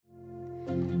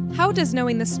How does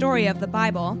knowing the story of the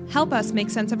Bible help us make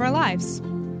sense of our lives?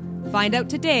 Find out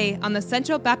today on the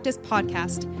Central Baptist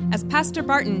Podcast as Pastor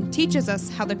Barton teaches us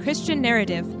how the Christian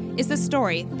narrative is the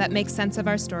story that makes sense of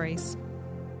our stories.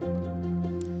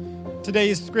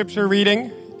 Today's scripture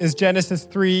reading is Genesis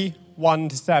 3,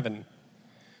 1-7.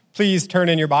 Please turn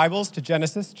in your Bibles to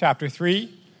Genesis chapter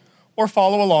 3 or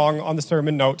follow along on the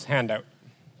sermon notes handout.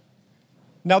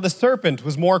 Now the serpent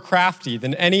was more crafty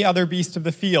than any other beast of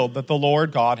the field that the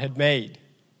Lord God had made.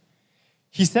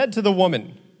 He said to the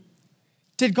woman,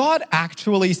 "Did God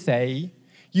actually say,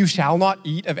 'You shall not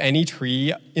eat of any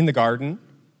tree in the garden'?"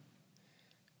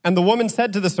 And the woman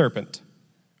said to the serpent,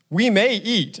 "We may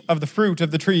eat of the fruit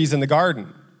of the trees in the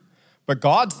garden. But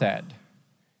God said,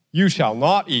 'You shall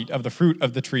not eat of the fruit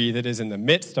of the tree that is in the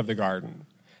midst of the garden,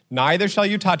 neither shall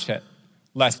you touch it,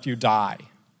 lest you die.'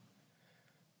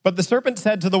 But the serpent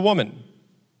said to the woman,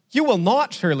 'You will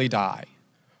not surely die,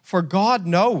 for God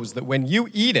knows that when you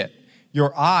eat it,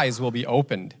 your eyes will be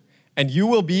opened, and you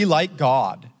will be like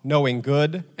God, knowing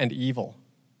good and evil.'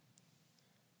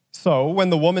 So when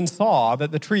the woman saw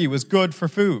that the tree was good for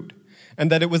food,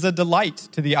 and that it was a delight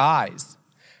to the eyes,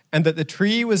 and that the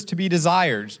tree was to be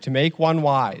desired to make one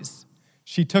wise,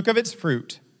 she took of its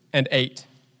fruit and ate.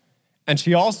 And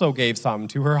she also gave some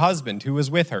to her husband who was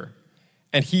with her,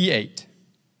 and he ate.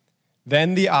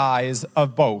 Then the eyes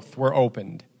of both were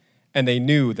opened, and they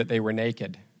knew that they were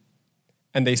naked.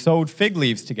 And they sewed fig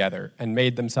leaves together and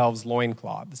made themselves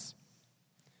loincloths.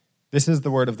 This is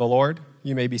the word of the Lord.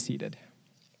 You may be seated.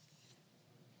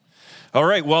 All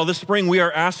right, well, this spring we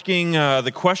are asking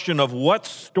the question of what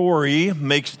story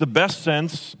makes the best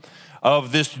sense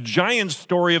of this giant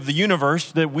story of the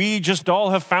universe that we just all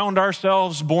have found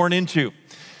ourselves born into.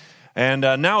 And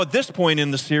now at this point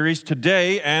in the series,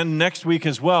 today and next week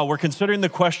as well, we're considering the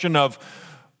question of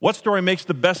what story makes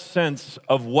the best sense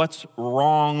of what's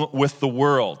wrong with the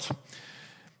world.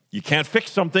 You can't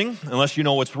fix something unless you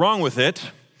know what's wrong with it.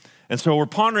 And so we're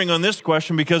pondering on this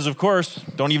question because, of course,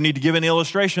 don't even need to give any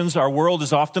illustrations. Our world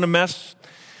is often a mess,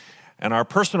 and our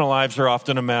personal lives are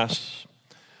often a mess.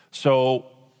 So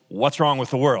what's wrong with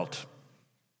the world?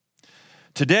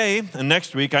 Today and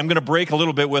next week, I'm going to break a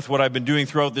little bit with what I've been doing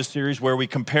throughout this series where we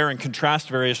compare and contrast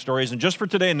various stories. And just for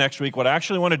today and next week, what I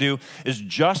actually want to do is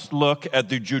just look at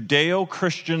the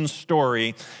Judeo-Christian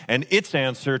story and its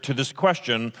answer to this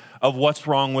question of what's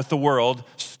wrong with the world,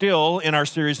 still in our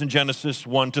series in Genesis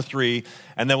 1-3.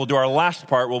 And then we'll do our last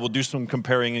part where we'll do some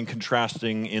comparing and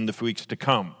contrasting in the weeks to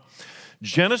come.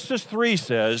 Genesis 3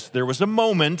 says there was a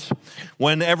moment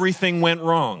when everything went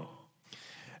wrong.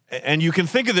 And you can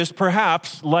think of this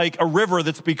perhaps like a river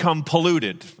that's become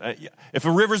polluted. If a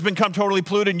river's become totally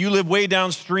polluted and you live way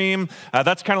downstream,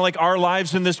 that's kind of like our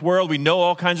lives in this world. We know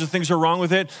all kinds of things are wrong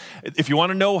with it. If you want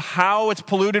to know how it's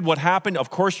polluted, what happened, of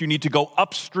course you need to go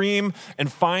upstream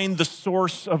and find the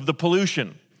source of the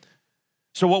pollution.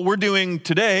 So what we're doing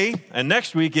today and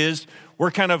next week is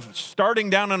we're kind of starting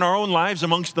down in our own lives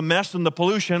amongst the mess and the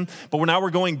pollution, but we're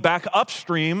going back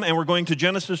upstream and we're going to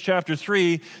Genesis chapter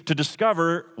 3 to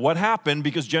discover what happened,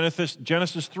 because Genesis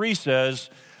 3 says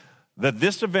that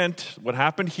this event, what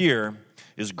happened here,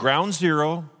 is ground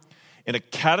zero in a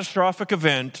catastrophic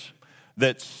event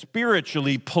that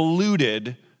spiritually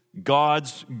polluted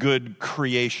God's good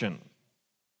creation.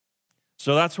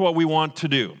 So that's what we want to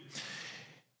do.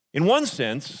 In one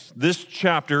sense, this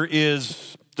chapter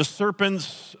is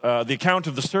the account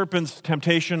of the serpent's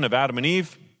temptation of Adam and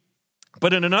Eve.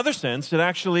 But in another sense, it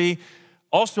actually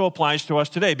also applies to us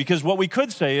today, because what we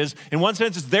could say is, in one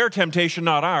sense, it's their temptation,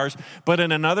 not ours. But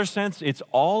in another sense, it's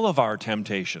all of our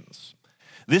temptations.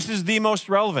 This is the most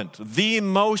relevant, the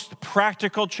most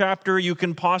practical chapter you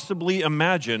can possibly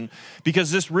imagine,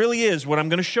 because this really is what I'm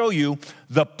going to show you,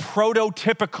 the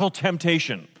prototypical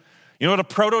temptation. You know what a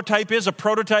prototype is? A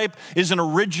prototype is an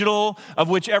original of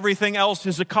which everything else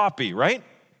is a copy, right?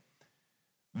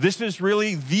 This is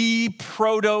really the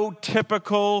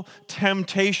prototypical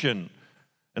temptation.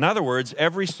 In other words,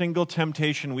 every single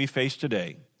temptation we face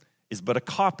today is but a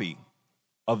copy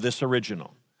of this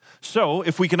original. So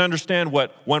if we can understand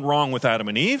what went wrong with Adam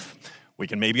and Eve, we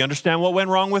can maybe understand what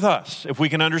went wrong with us. If we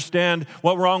can understand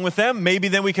what went wrong with them, maybe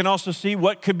then we can also see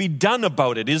what could be done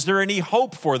about it. Is there any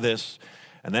hope for this?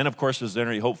 And then, of course, is there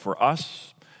any hope for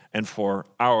us and for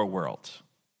our world?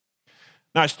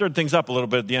 Now, I stirred things up a little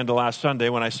bit at the end of last Sunday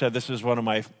when I said this is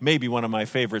maybe one of my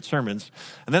favorite sermons.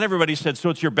 And then everybody said, "So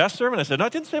it's your best sermon?" I said, "No, I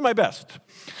didn't say my best.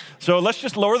 So let's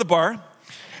just lower the bar."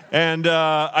 And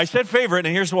I said favorite,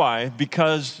 and here's why.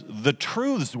 Because the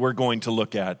truths we're going to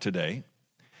look at today,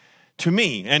 to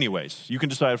me, anyways, you can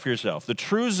decide for yourself. The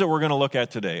truths that we're going to look at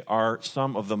today are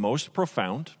some of the most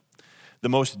profound, the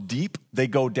most deep, they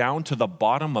go down to the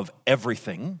bottom of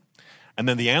everything. And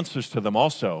then the answers to them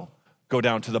also go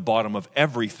down to the bottom of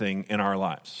everything in our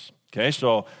lives. Okay,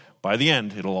 so by the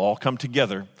end, it'll all come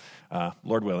together,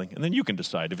 Lord willing. And then you can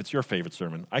decide if it's your favorite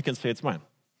sermon. I can say it's mine.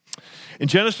 In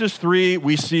Genesis 3,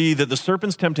 we see that the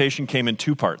serpent's temptation came in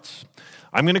two parts.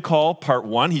 I'm going to call part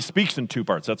 1, he speaks in two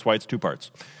parts, that's why it's two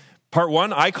parts. Part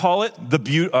 1, I call it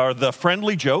the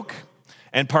friendly joke,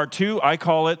 and part 2, I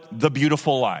call it the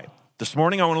beautiful lie. This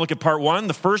morning, I want to look at part 1,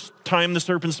 the first time the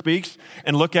serpent speaks,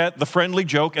 and look at the friendly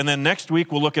joke, and then next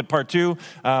week we'll look at part 2,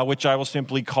 which I will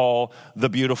simply call the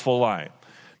beautiful lie.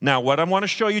 Now, what I want to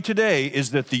show you today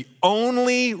is that the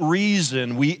only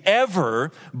reason we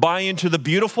ever buy into the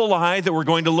beautiful lie that we're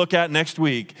going to look at next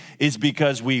week is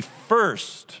because we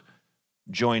first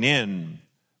join in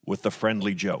with the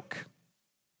friendly joke.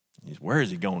 Where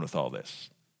is he going with all this?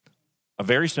 A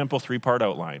very simple 3-part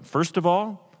outline. First of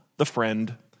all, the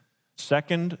friend.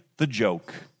 Second, the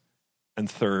joke. And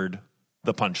third,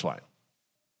 the punchline.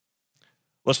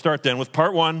 Let's start then with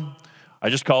part 1. I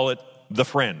just call it the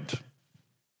friend.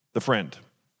 The friend.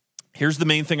 Here's the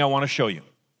main thing I want to show you.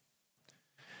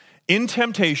 In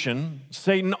temptation,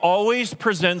 Satan always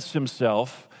presents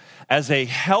himself as a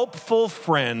helpful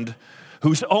friend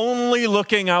who's only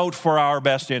looking out for our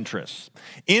best interests.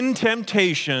 In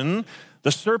temptation,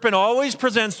 the serpent always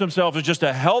presents himself as just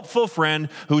a helpful friend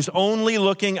who's only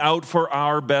looking out for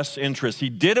our best interests. He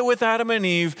did it with Adam and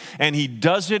Eve, and he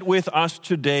does it with us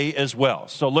today as well.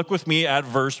 So look with me at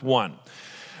verse 1.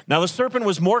 Now the serpent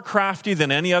was more crafty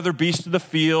than any other beast of the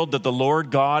field that the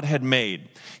Lord God had made.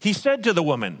 He said to the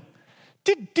woman,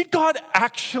 Did God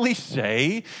actually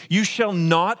say, you shall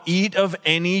not eat of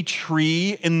any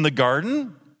tree in the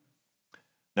garden?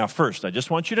 Now first, I just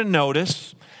want you to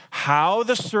notice how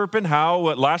the serpent,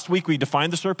 last week we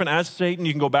defined the serpent as Satan.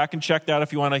 You can go back and check that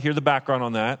if you want to hear the background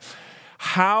on that.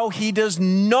 How he does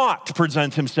not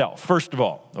present himself, first of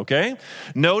all, okay?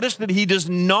 Notice that he does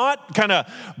not kind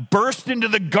of burst into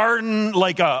the garden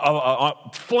like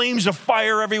flames of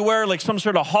fire everywhere, like some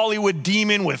sort of Hollywood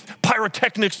demon with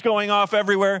pyrotechnics going off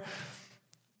everywhere.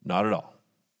 Not at all.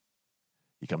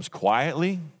 He comes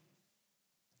quietly,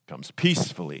 comes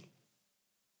peacefully.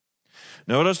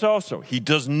 Notice also, he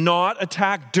does not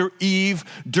attack Eve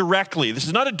directly. This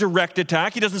is not a direct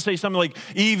attack. He doesn't say something like,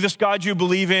 Eve, this God you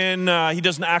believe in, he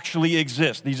doesn't actually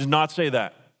exist. He does not say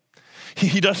that.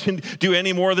 He doesn't do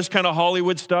any more of this kind of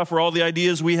Hollywood stuff or all the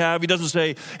ideas we have. He doesn't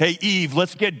say, hey, Eve,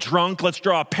 let's get drunk, let's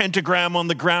draw a pentagram on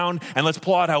the ground, and let's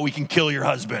plot how we can kill your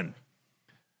husband.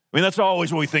 I mean, that's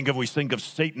always what we think of. We think of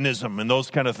Satanism and those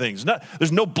kind of things.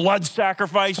 There's no blood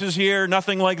sacrifices here,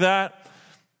 nothing like that.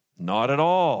 Not at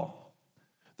all.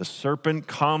 The serpent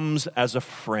comes as a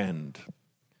friend.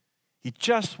 He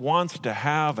just wants to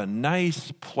have a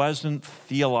nice, pleasant,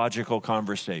 theological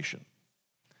conversation.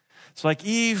 It's like,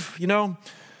 Eve,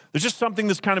 there's just something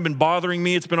that's kind of been bothering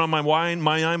me. It's been on my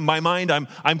mind.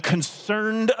 I'm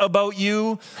concerned about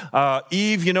you.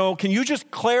 Eve, can you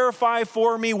just clarify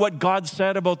for me what God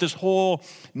said about this whole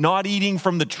not eating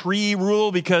from the tree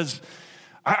rule? Because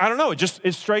I don't know.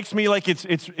 It strikes me like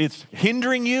it's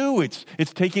hindering you.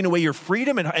 It's taking away your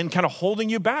freedom and kind of holding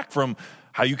you back from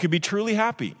how you could be truly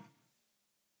happy.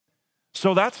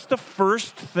 So that's the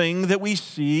first thing that we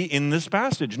see in this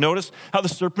passage. Notice how the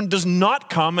serpent does not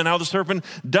come and how the serpent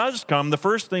does come. The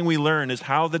first thing we learn is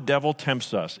how the devil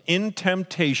tempts us. In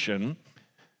temptation,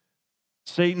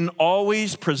 Satan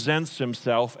always presents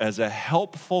himself as a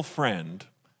helpful friend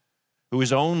who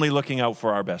is only looking out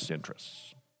for our best interests.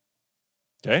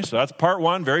 Okay, so that's part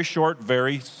 1, very short,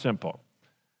 very simple.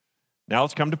 Now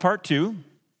let's come to part 2,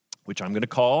 which I'm going to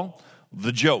call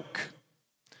the joke.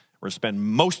 We're going to spend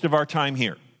most of our time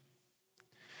here.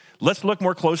 Let's look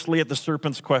more closely at the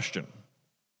serpent's question.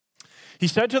 He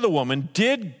said to the woman,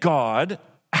 did God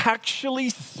actually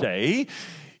say,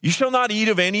 you shall not eat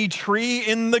of any tree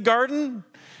in the garden?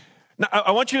 Now,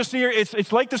 I want you to see here,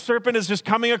 it's like the serpent is just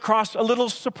coming across a little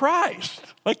surprised.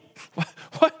 Like,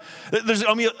 what? There's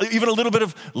even a little bit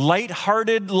of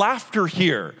lighthearted laughter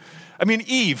here. I mean,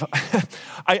 Eve,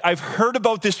 I've heard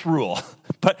about this rule,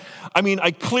 but I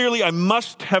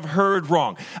must have heard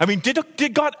wrong. I mean,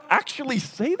 did God actually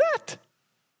say that?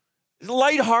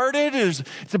 Lighthearted?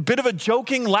 It's a bit of a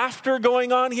joking laughter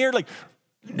going on here. Like,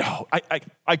 no,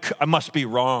 I must be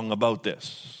wrong about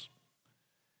this.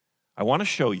 I want to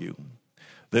show you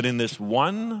that in this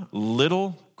one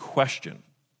little question,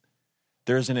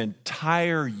 there's an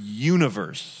entire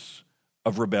universe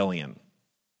of rebellion.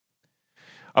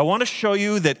 I want to show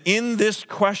you that in this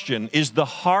question is the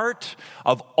heart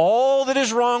of all that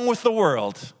is wrong with the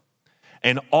world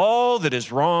and all that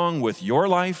is wrong with your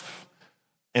life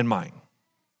and mine.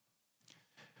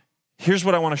 Here's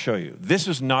what I want to show you. This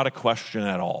is not a question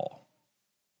at all.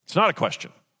 It's not a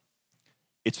question.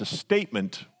 It's a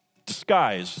statement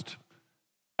disguised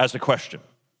as a question.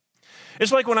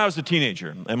 It's like when I was a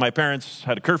teenager and my parents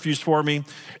had curfews for me,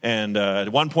 and at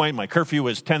one point my curfew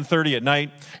was 10:30 at night,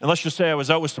 and let's just say I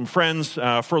was out with some friends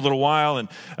for a little while, and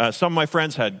some of my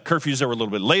friends had curfews that were a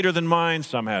little bit later than mine,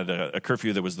 some had a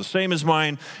curfew that was the same as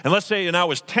mine, and let's say now it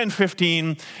was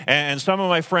 10:15, and some of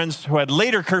my friends who had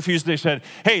later curfews, they said,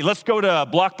 hey, let's go to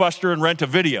Blockbuster and rent a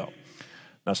video.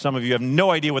 Now some of you have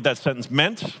no idea what that sentence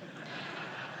meant.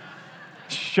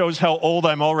 Shows how old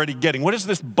I'm already getting. What is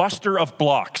this Buster of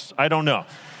Blocks? I don't know.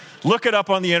 Look it up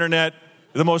on the internet.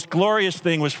 The most glorious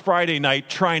thing was Friday night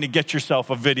trying to get yourself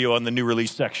a video on the new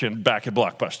release section back at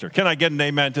Blockbuster. Can I get an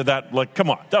amen to that? Like, come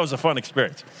on, that was a fun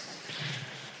experience.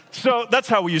 So that's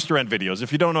how we used to rent videos.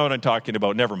 If you don't know what I'm talking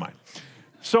about, never mind.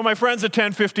 So my friends at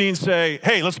 10:15 say,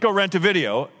 hey, let's go rent a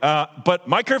video. But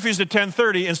my curfew's at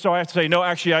 10:30, and so I have to say, no,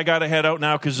 actually, I got to head out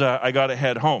now because I got to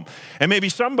head home. And maybe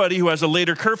somebody who has a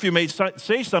later curfew may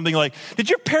say something like, did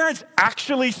your parents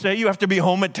actually say you have to be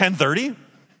home at 10:30?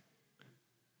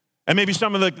 And maybe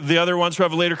some of the other ones who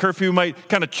have a later curfew might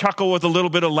kind of chuckle with a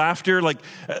little bit of laughter, like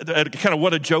kind of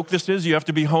what a joke this is. You have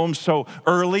to be home so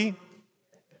early.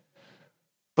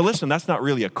 But listen, that's not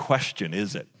really a question,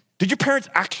 is it? Did your parents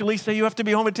actually say you have to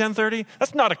be home at 10:30?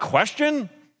 That's not a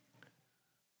question.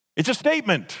 It's a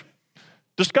statement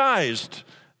disguised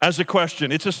as a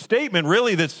question. It's a statement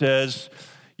really that says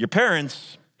your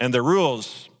parents and their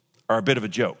rules are a bit of a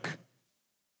joke.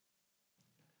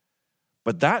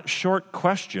 But that short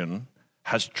question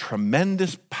has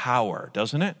tremendous power,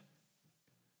 doesn't it?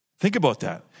 Think about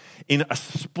that. In a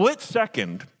split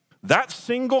second, that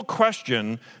single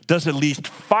question does at least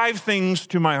 5 things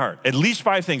to my heart. At least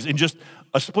 5 things in just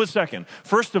a split second.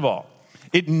 First of all,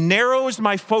 it narrows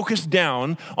my focus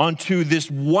down onto this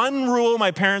one rule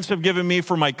my parents have given me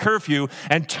for my curfew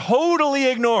and totally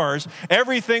ignores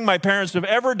everything my parents have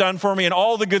ever done for me and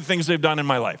all the good things they've done in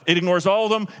my life. It ignores all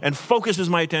of them and focuses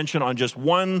my attention on just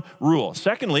one rule.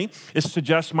 Secondly, it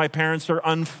suggests my parents are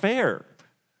unfair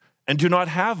and do not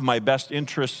have my best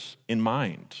interests in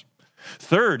mind.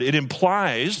 Third, it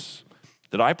implies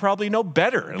that I probably know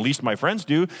better, at least my friends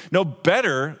do, know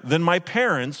better than my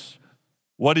parents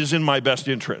what is in my best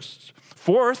interests.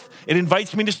 Fourth, it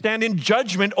invites me to stand in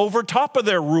judgment over top of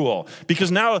their rule, because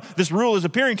now this rule is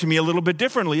appearing to me a little bit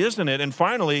differently, isn't it? And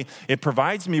finally, it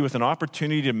provides me with an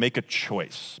opportunity to make a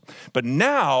choice. But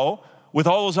now, with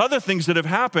all those other things that have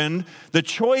happened, the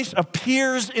choice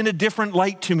appears in a different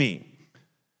light to me.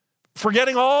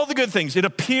 Forgetting all the good things, it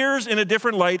appears in a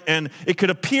different light, and it could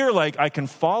appear like I can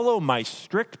follow my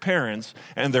strict parents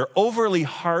and their overly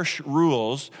harsh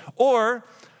rules, or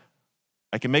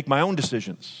I can make my own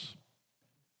decisions,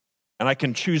 and I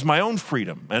can choose my own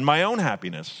freedom and my own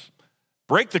happiness,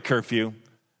 break the curfew,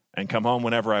 and come home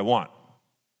whenever I want.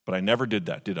 But I never did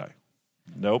that, did I?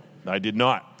 Nope, I did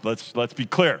not. Let's be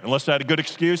clear. Unless I had a good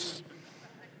excuse,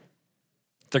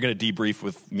 they're going to debrief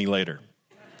with me later.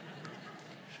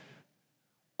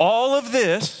 All of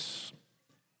this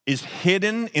is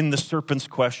hidden in the serpent's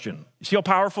question. You see how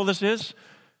powerful this is?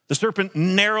 The serpent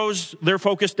narrows their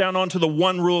focus down onto the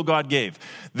one rule God gave.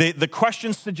 The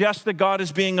question suggests that God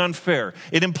is being unfair.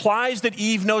 It implies that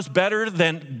Eve knows better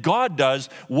than God does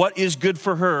what is good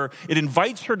for her. It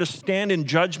invites her to stand in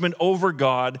judgment over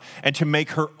God and to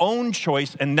make her own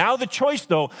choice. And now the choice,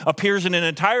 though, appears in an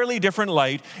entirely different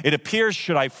light. It appears,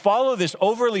 should I follow this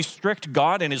overly strict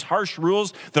God and his harsh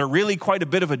rules that are really quite a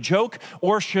bit of a joke,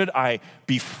 or should I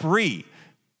be free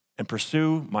and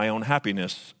pursue my own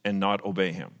happiness and not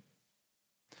obey him?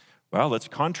 Well, let's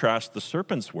contrast the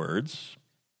serpent's words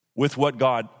with what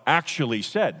God actually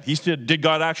said. He said, did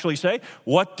God actually say?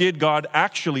 What did God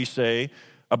actually say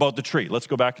about the tree? Let's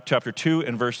go back to chapter 2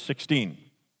 and verse 16.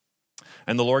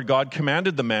 And the Lord God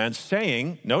commanded the man,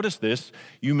 saying, notice this,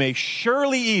 you may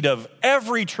surely eat of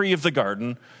every tree of the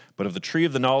garden, but of the tree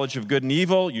of the knowledge of good and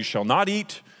evil you shall not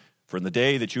eat, for in the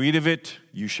day that you eat of it,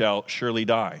 you shall surely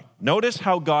die. Notice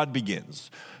how God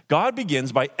begins. God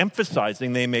begins by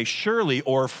emphasizing they may surely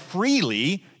or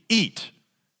freely eat.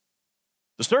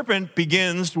 The serpent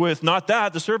begins with not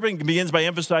that. The serpent begins by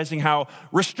emphasizing how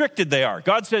restricted they are.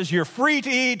 God says you're free to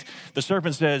eat. The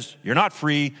serpent says you're not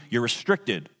free, you're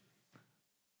restricted.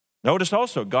 Notice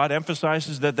also, God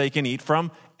emphasizes that they can eat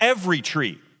from every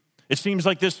tree. It seems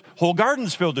like this whole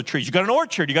garden's filled with trees. You got an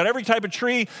orchard, you got every type of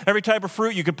tree, every type of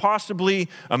fruit you could possibly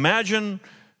imagine.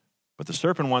 But the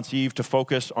serpent wants Eve to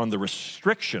focus on the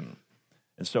restriction.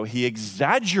 And so he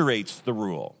exaggerates the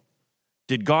rule.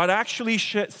 Did God actually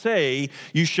say,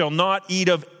 you shall not eat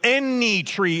of any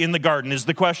tree in the garden, is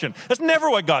the question. That's never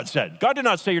what God said. God did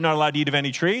not say you're not allowed to eat of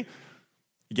any tree.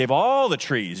 He gave all the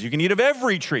trees. You can eat of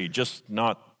every tree, just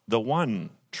not the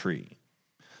one tree.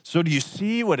 So do you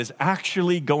see what is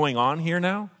actually going on here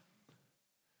now?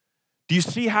 Do you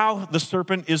see how the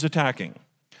serpent is attacking?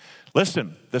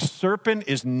 Listen, the serpent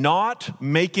is not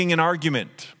making an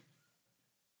argument.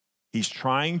 He's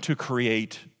trying to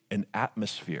create an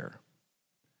atmosphere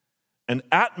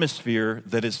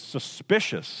that is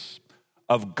suspicious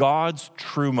of God's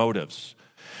true motives.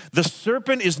 The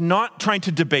serpent is not trying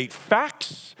to debate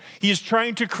facts. He is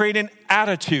trying to create an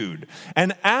attitude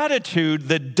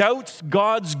that doubts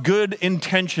God's good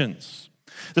intentions.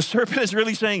 The serpent is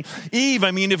really saying, Eve,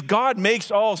 if God makes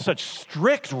all such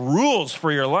strict rules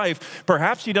for your life,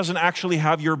 perhaps he doesn't actually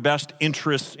have your best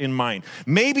interests in mind.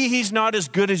 Maybe he's not as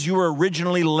good as you were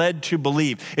originally led to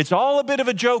believe. It's all a bit of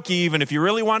a joke, Eve, and if you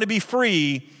really want to be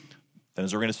free, then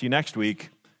as we're going to see next week,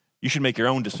 you should make your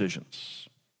own decisions.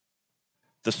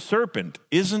 The serpent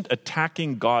isn't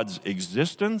attacking God's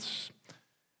existence.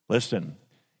 Listen,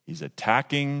 he's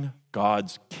attacking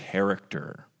God's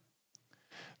character.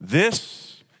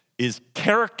 This is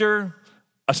character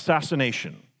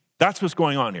assassination. That's what's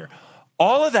going on here.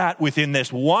 All of that within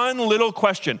this one little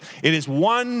question. It is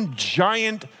one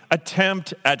giant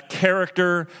attempt at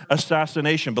character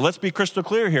assassination. But let's be crystal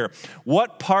clear here.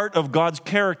 What part of God's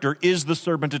character is the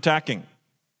serpent attacking?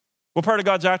 What part of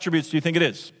God's attributes do you think it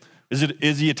is?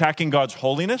 Is he attacking God's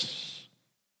holiness?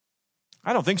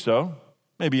 I don't think so.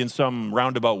 Maybe in some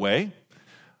roundabout way.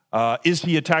 Is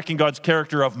he attacking God's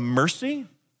character of mercy?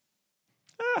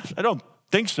 I don't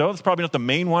think so. That's probably not the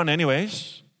main one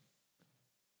anyways.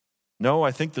 No,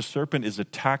 I think the serpent is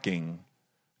attacking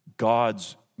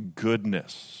God's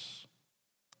goodness.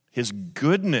 His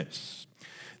goodness.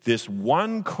 This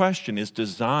one question is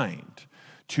designed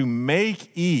to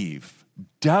make Eve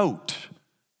doubt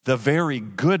the very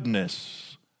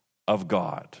goodness of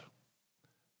God.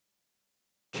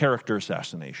 Character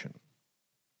assassination.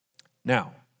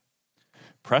 Now,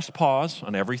 press pause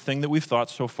on everything that we've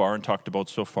thought so far and talked about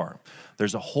so far.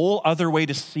 There's a whole other way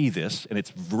to see this, and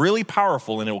it's really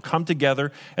powerful, and it will come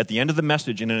together at the end of the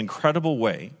message in an incredible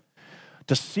way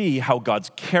to see how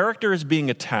God's character is being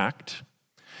attacked,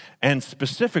 and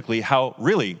specifically how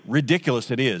really ridiculous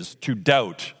it is to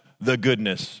doubt the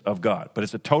goodness of God. But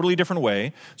it's a totally different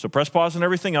way. So press pause on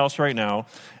everything else right now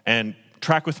and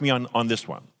track with me on this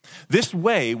one. This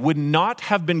way would not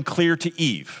have been clear to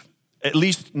Eve, at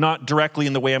least not directly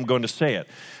in the way I'm going to say it.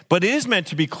 But it is meant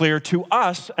to be clear to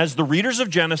us as the readers of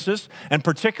Genesis, and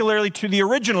particularly to the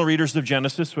original readers of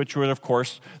Genesis, which were, of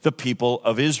course, the people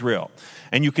of Israel.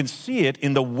 And you can see it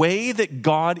in the way that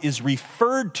God is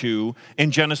referred to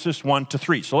in Genesis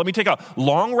 1-3. So let me take a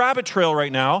long rabbit trail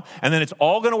right now, and then it's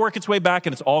all going to work its way back,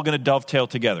 and it's all going to dovetail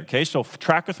together, okay? So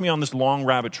track with me on this long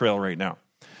rabbit trail right now.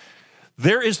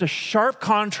 There is a sharp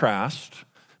contrast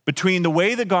between the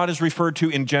way that God is referred to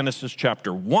in Genesis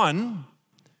chapter 1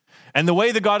 and the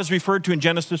way that God is referred to in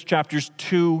Genesis chapters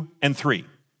 2 and 3.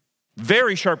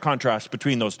 Very sharp contrast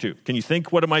between those two. Can you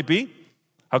think what it might be?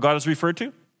 How God is referred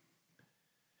to?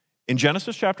 In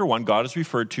Genesis chapter 1, God is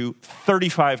referred to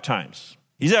 35 times.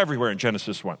 He's everywhere in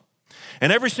Genesis 1.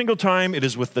 And every single time it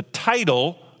is with the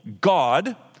title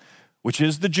God, which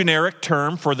is the generic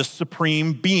term for the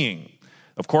supreme being.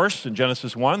 Of course, in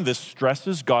Genesis 1, this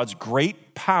stresses God's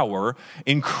great power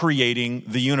in creating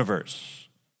the universe.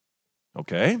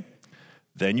 Okay?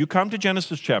 Then you come to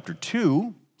Genesis chapter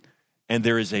 2, and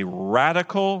there is a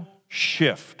radical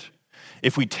shift.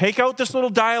 If we take out this little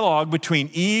dialogue between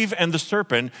Eve and the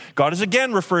serpent, God is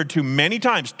again referred to many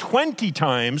times, 20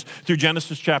 times through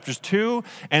Genesis chapters 2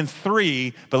 and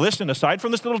 3. But listen, aside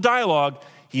from this little dialogue,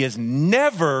 he is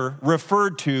never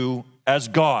referred to as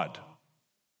God.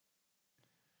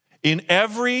 In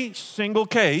every single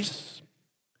case,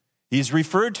 he's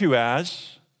referred to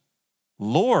as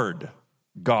Lord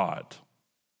God.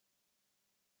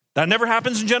 That never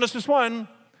happens in Genesis 1,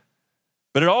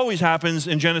 but it always happens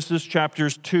in Genesis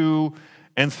chapters 2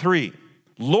 and 3.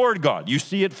 Lord God. You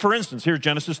see it, for instance, here,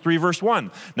 Genesis 3, verse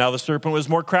 1. Now the serpent was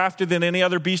more crafty than any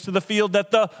other beast of the field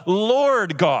that the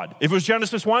Lord God. If it was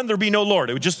Genesis 1, there'd be no Lord.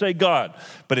 It would just say God.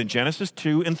 But in Genesis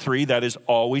 2 and 3, that is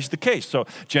always the case. So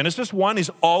Genesis 1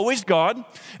 is always God,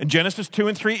 and Genesis 2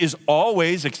 and 3 is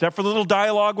always, except for the little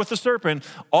dialogue with the serpent,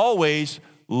 always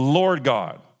Lord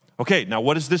God. Okay, now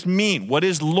what does this mean? What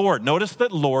is Lord? Notice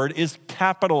that Lord is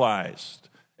capitalized.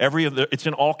 It's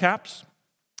in all caps.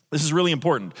 This is really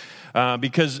important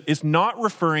because it's not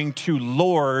referring to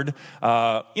Lord,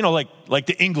 like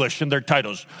the English in their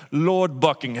titles. Lord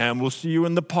Buckingham, we'll see you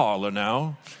in the parlor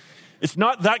now. It's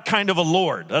not that kind of a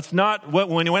Lord. That's not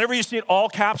whenever you see it all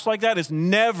caps like that, it's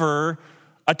never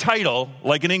a title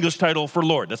like an English title for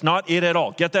Lord. That's not it at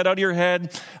all. Get that out of your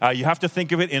head. You have to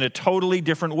think of it in a totally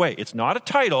different way. It's not a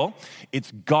title.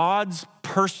 It's God's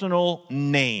personal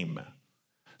name.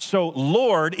 So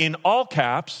Lord, in all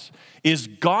caps, is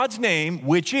God's name,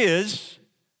 which is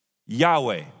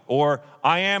Yahweh, or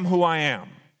I am who I am.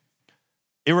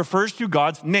 It refers to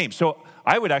God's name. So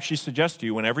I would actually suggest to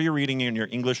you, whenever you're reading in your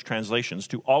English translations,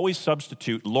 to always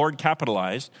substitute Lord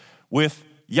capitalized with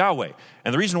Yahweh.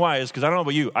 And the reason why is because I don't know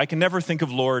about you, I can never think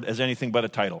of Lord as anything but a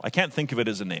title. I can't think of it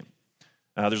as a name.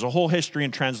 There's a whole history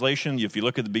and translation. If you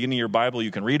look at the beginning of your Bible, you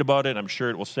can read about it. I'm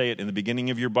sure it will say it in the beginning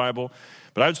of your Bible.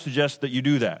 But I would suggest that you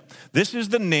do that. This is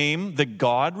the name that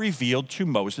God revealed to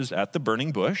Moses at the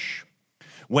burning bush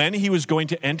when he was going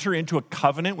to enter into a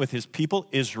covenant with his people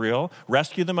Israel,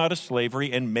 rescue them out of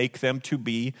slavery, and make them to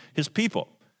be his people.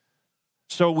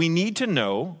 So we need to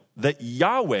know that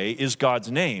Yahweh is God's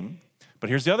name.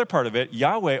 But here's the other part of it.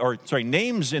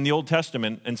 Names in the Old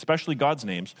Testament, and especially God's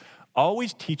names,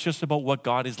 always teach us about what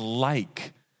God is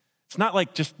like. It's not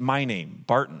like just my name,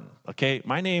 Barton, okay?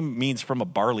 My name means from a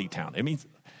barley town. It means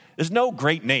there's no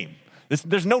great name.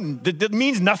 It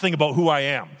means nothing about who I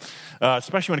am,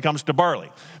 especially when it comes to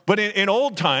barley. But in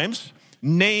old times,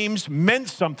 names meant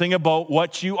something about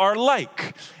what you are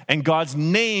like. And God's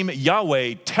name,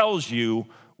 Yahweh, tells you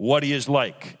what he is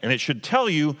like. And it should tell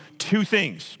you two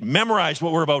things. Memorize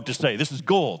what we're about to say. This is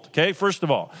gold, okay? First of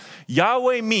all,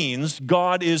 Yahweh means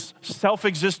God is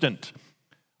self-existent.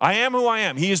 I am who I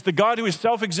am. He is the God who is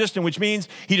self-existent, which means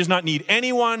he does not need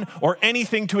anyone or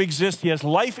anything to exist. He has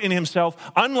life in himself.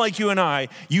 Unlike you and I,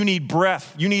 you need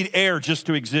breath. You need air just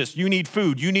to exist. You need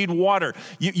food. You need water.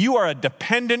 You are a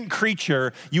dependent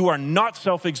creature. You are not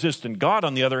self-existent. God,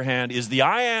 on the other hand, is the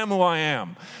I am who I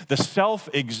am, the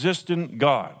self-existent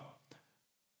God.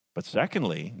 But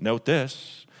secondly, note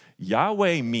this,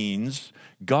 Yahweh means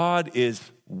God is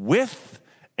with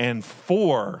and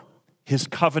for his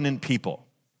covenant people.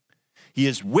 He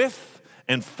is with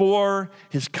and for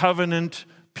his covenant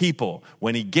people.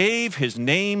 When he gave his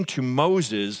name to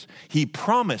Moses, he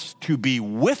promised to be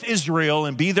with Israel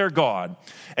and be their God,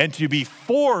 and to be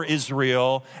for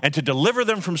Israel and to deliver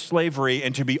them from slavery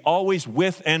and to be always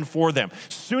with and for them.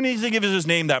 As soon as he gives his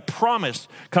name, that promise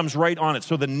comes right on it.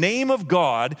 So the name of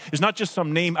God is not just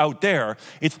some name out there.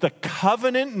 It's the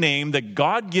covenant name that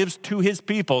God gives to his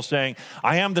people, saying,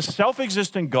 I am the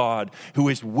self-existent God who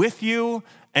is with you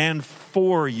and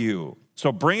for you.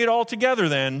 So bring it all together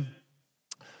then.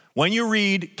 When you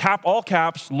read all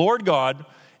caps, Lord God,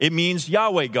 it means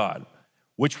Yahweh God,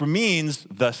 which means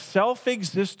the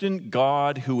self-existent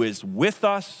God who is with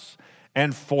us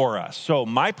and for us. So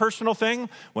my personal thing,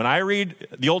 when I read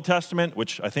the Old Testament,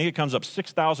 which I think it comes up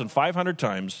 6,500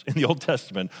 times in the Old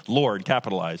Testament, Lord,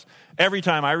 capitalized, every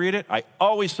time I read it, I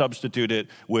always substitute it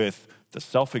with the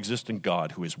self-existent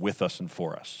God who is with us and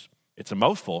for us. It's a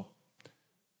mouthful,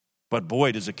 but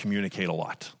boy, does it communicate a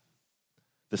lot.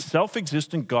 The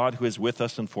self-existent God who is with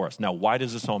us and for us. Now, why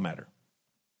does this all matter?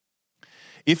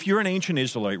 If you're an ancient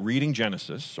Israelite reading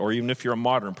Genesis, or even if you're a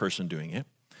modern person doing it,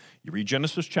 you read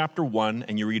Genesis chapter 1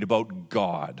 and you read about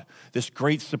God, this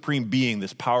great supreme being,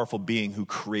 this powerful being who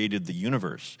created the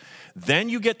universe. Then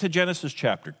you get to Genesis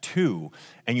chapter 2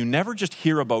 and you never just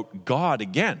hear about God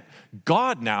again.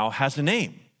 God now has a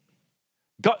name.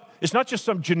 God, it's not just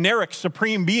some generic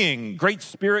supreme being, great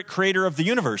spirit creator of the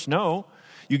universe. No.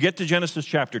 You get to Genesis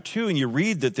chapter 2 and you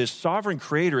read that this sovereign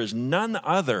creator is none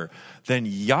other than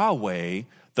Yahweh,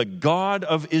 the God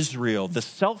of Israel, the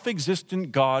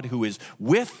self-existent God who is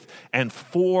with and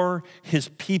for his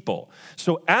people.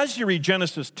 So as you read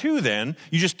Genesis 2 then,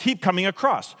 you just keep coming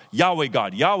across Yahweh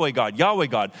God, Yahweh God, Yahweh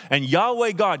God. And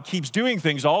Yahweh God keeps doing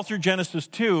things all through Genesis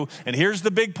 2. And here's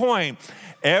the big point.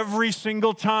 Every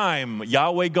single time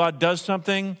Yahweh God does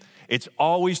something, it's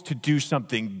always to do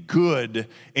something good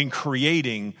in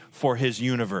creating for his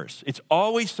universe. It's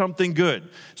always something good.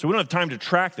 So we don't have time to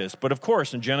track this, but of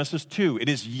course in Genesis 2, it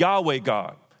is Yahweh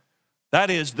God. That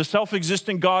is the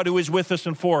self-existent God who is with us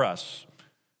and for us,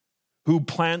 who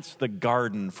plants the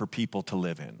garden for people to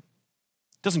live in.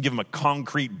 Doesn't give them a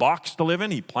concrete box to live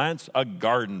in. He plants a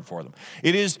garden for them.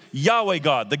 It is Yahweh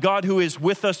God, the God who is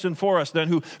with us and for us, then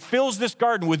who fills this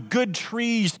garden with good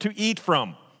trees to eat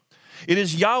from. It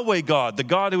is Yahweh God, the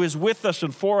God who is with us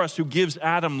and for us, who gives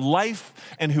Adam life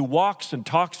and who walks and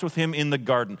talks with him in the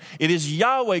garden. It is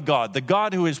Yahweh God, the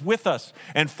God who is with us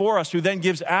and for us, who then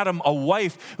gives Adam a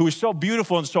wife who is so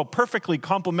beautiful and so perfectly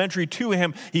complementary to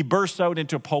him, he bursts out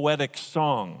into poetic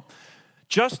song.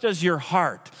 Just as your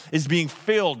heart is being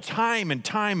filled time and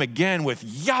time again with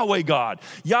Yahweh God,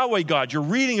 you're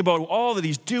reading about all that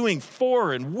he's doing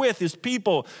for and with his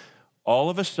people, all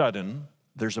of a sudden,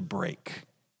 there's a break.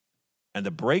 And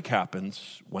the break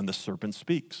happens when the serpent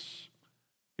speaks.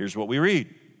 Here's what we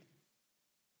read.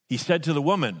 He said to the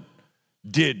woman,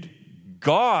 did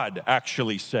God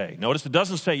actually say? Notice it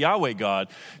doesn't say Yahweh God.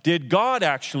 Did God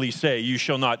actually say, you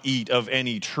shall not eat of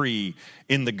any tree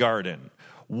in the garden?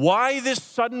 Why this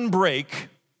sudden break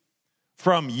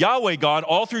from Yahweh God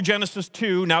all through Genesis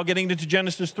 2, now getting into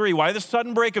Genesis 3? Why this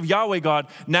sudden break of Yahweh God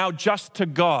now just to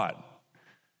God?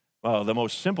 Well, the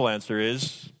most simple answer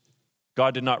is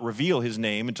God did not reveal his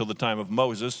name until the time of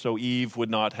Moses, so Eve would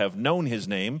not have known his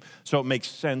name, so it makes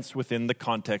sense within the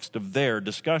context of their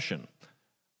discussion.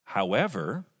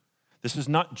 However, this is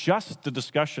not just the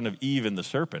discussion of Eve and the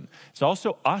serpent. It's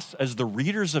also us as the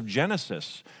readers of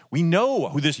Genesis. We know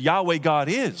who this Yahweh God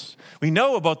is. We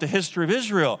know about the history of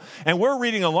Israel. And we're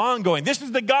reading along going, this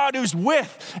is the God who's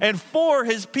with and for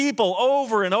his people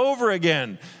over and over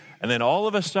again. And then all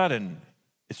of a sudden,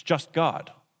 it's just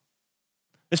God.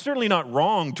 It's certainly not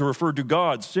wrong to refer to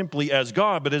God simply as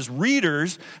God, but as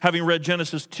readers, having read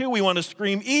Genesis 2, we want to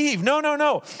scream, Eve,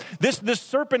 no. This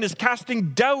serpent is casting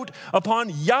doubt upon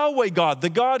Yahweh God, the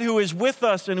God who is with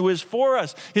us and who is for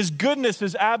us. His goodness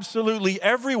is absolutely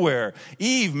everywhere.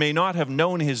 Eve may not have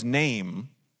known his name,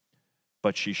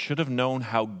 but she should have known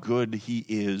how good he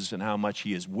is and how much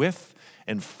he is with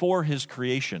and for his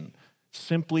creation,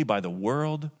 simply by the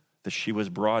world that she was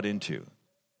brought into.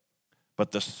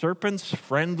 But the serpent's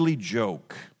friendly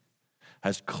joke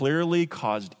has clearly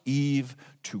caused Eve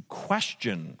to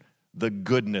question the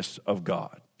goodness of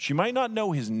God. She might not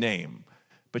know his name,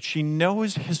 but she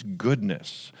knows his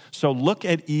goodness. So look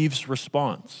at Eve's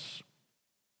response.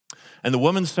 And the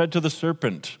woman said to the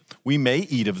serpent, we may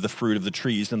eat of the fruit of the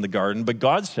trees in the garden, but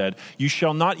God said, you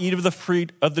shall not eat of the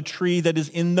fruit of the tree that is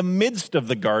in the midst of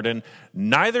the garden,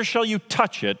 neither shall you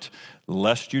touch it,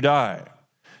 lest you die.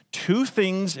 Two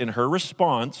things in her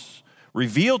response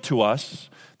reveal to us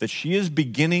that she is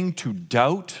beginning to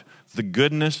doubt the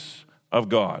goodness of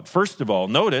God. First of all,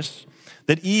 notice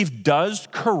that Eve does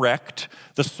correct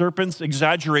the serpent's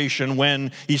exaggeration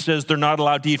when he says they're not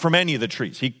allowed to eat from any of the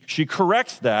trees. She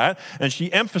corrects that, and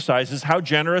she emphasizes how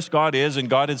generous God is, and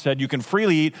God had said you can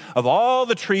freely eat of all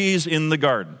the trees in the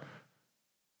garden.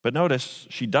 But notice,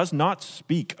 she does not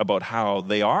speak about how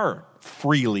they are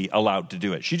freely allowed to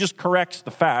do it. She just corrects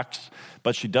the facts,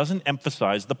 but she doesn't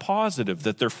emphasize the positive,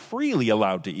 that they're freely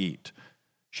allowed to eat.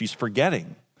 She's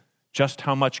forgetting just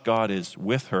how much God is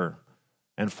with her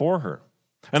and for her.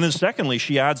 And then secondly,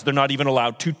 she adds they're not even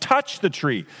allowed to touch the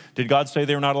tree. Did God say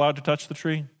they were not allowed to touch the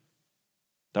tree?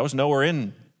 That was nowhere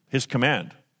in his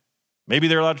command. Maybe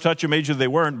they're allowed to touch it, maybe they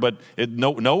weren't, but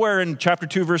nowhere in chapter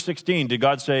 2, verse 16 did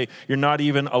God say you're not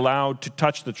even allowed to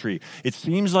touch the tree. It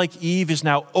seems like Eve is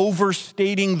now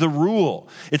overstating the rule.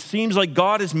 It seems like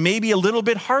God is maybe a little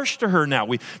bit harsh to her now.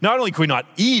 Not only can we not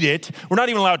eat it, we're not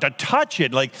even allowed to touch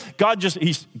it. Like God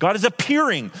is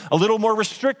appearing a little more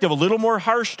restrictive, a little more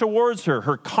harsh towards her.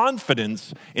 Her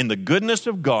confidence in the goodness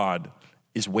of God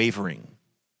is wavering.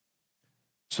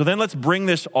 So then let's bring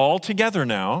this all together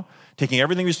now. Taking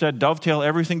everything we said, dovetail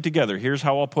everything together. Here's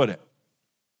how I'll put it.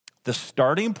 The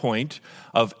starting point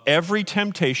of every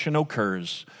temptation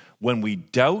occurs when we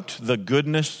doubt the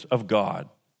goodness of God.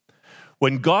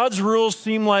 When God's rules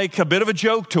seem like a bit of a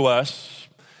joke to us,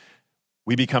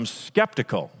 we become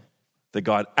skeptical that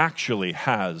God actually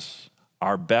has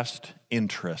our best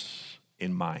interests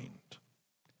in mind.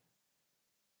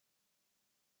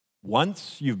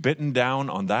 Once you've bitten down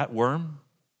on that worm,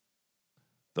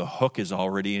 the hook is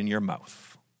already in your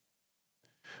mouth.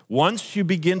 Once you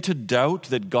begin to doubt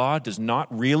that God does not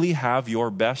really have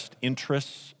your best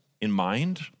interests in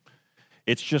mind,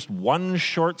 it's just one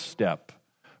short step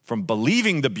from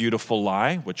believing the beautiful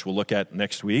lie, which we'll look at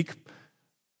next week,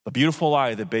 the beautiful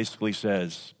lie that basically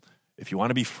says, if you want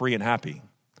to be free and happy,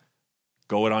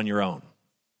 go it on your own.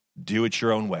 Do it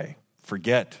your own way.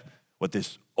 Forget what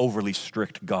this overly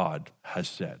strict God has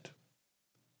said.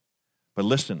 But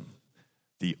listen,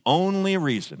 the only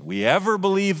reason we ever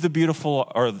believe the beautiful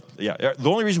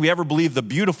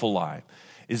lie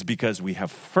is because we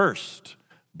have first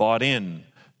bought in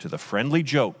to the friendly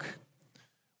joke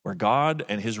where God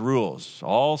and his rules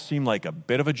all seem like a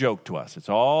bit of a joke to us. It's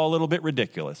all a little bit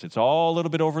ridiculous. It's all a little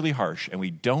bit overly harsh, and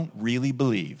we don't really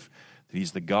believe that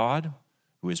he's the God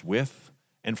who is with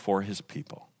and for his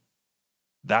people.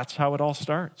 That's how it all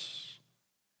starts.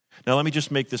 Now, let me just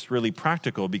make this really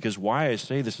practical, because why I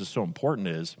say this is so important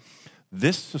is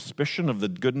this suspicion of the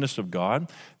goodness of God,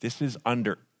 this is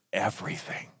under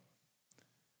everything.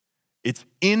 It's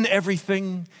in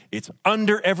everything. It's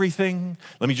under everything.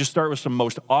 Let me just start with some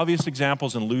most obvious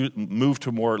examples and move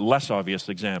to more less obvious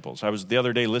examples. I was the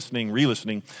other day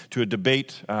re-listening to a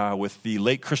debate with the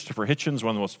late Christopher Hitchens,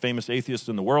 one of the most famous atheists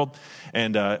in the world.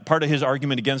 And part of his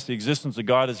argument against the existence of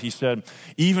God is he said,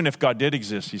 even if God did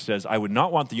exist, he says, I would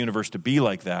not want the universe to be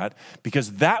like that,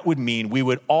 because that would mean we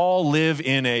would all live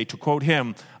in to quote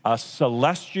him, a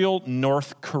celestial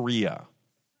North Korea.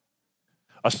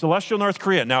 A celestial North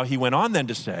Korea. Now, he went on then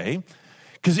to say,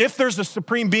 because if there's a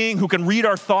supreme being who can read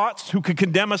our thoughts, who can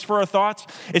condemn us for our thoughts,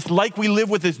 it's like we live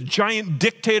with this giant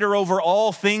dictator over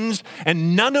all things,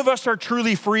 and none of us are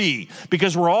truly free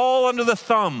because we're all under the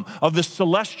thumb of this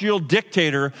celestial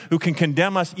dictator who can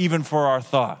condemn us even for our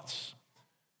thoughts.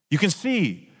 You can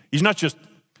see, he's not just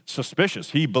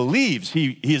suspicious. He believes,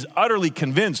 he is utterly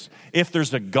convinced if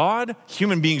there's a God,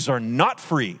 human beings are not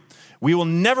free. We will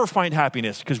never find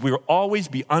happiness because we will always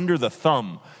be under the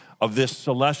thumb of this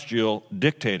celestial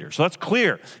dictator. So that's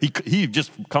clear. He just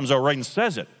comes out right and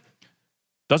says it.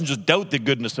 Doesn't just doubt the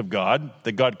goodness of God,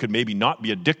 that God could maybe not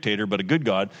be a dictator but a good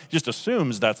God. He just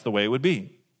assumes that's the way it would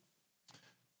be.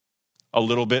 A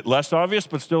little bit less obvious,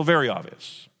 but still very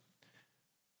obvious.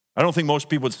 I don't think most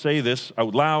people would say this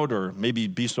out loud or maybe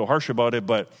be so harsh about it,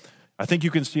 but I think you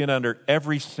can see it under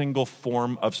every single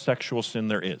form of sexual sin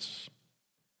there is.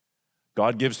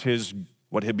 God gives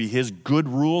what would be his good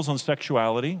rules on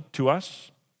sexuality to us.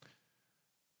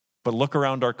 But look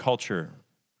around our culture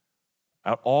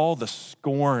at all the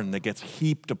scorn that gets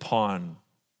heaped upon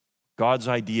God's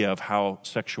idea of how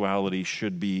sexuality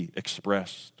should be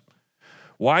expressed.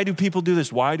 Why do people do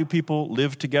this? Why do people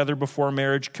live together before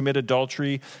marriage, commit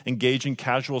adultery, engage in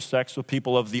casual sex with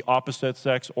people of the opposite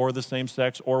sex or the same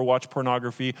sex, or watch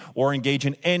pornography, or engage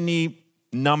in any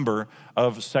number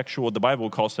of what the Bible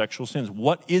would call sexual sins?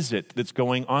 What is it that's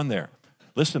going on there?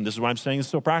 Listen, this is why I'm saying it's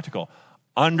so practical.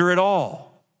 Under it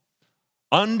all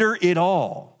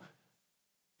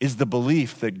is the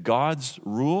belief that God's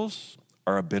rules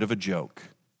are a bit of a joke.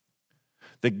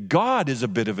 That God is a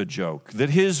bit of a joke. That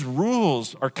his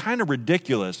rules are kind of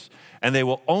ridiculous, and they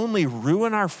will only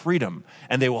ruin our freedom,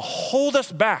 and they will hold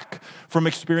us back from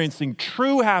experiencing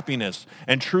true happiness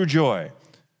and true joy.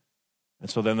 And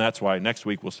so then that's why next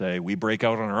week we'll say we break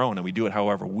out on our own and we do it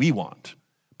however we want.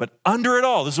 But under it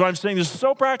all, this is what I'm saying, this is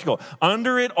so practical.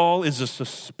 Under it all is a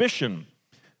suspicion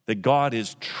that God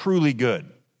is truly good.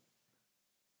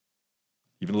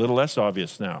 Even a little less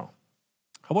obvious now.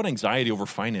 How about anxiety over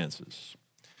finances?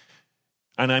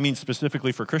 And I mean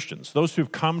specifically for Christians. Those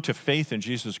who've come to faith in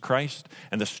Jesus Christ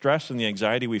and the stress and the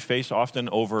anxiety we face often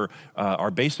over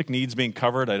our basic needs being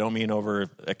covered. I don't mean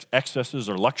over excesses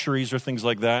or luxuries or things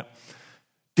like that.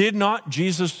 Did not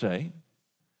Jesus say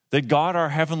that God, our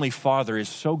Heavenly Father, is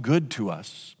so good to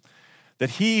us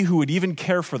that he who would even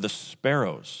care for the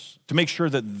sparrows to make sure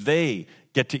that they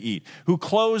get to eat, who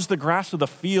clothes the grass of the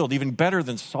field even better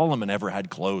than Solomon ever had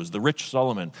clothes, the rich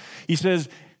Solomon. He says,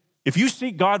 if you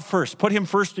seek God first, put him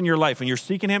first in your life, and you're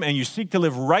seeking him, and you seek to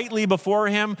live rightly before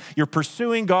him, you're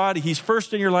pursuing God, he's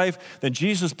first in your life, then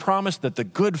Jesus promised that the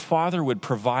good Father would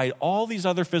provide all these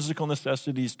other physical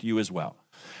necessities to you as well.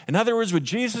 In other words, what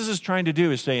Jesus is trying to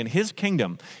do is say in his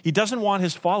kingdom, he doesn't want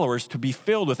his followers to be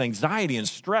filled with anxiety and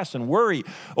stress and worry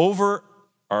over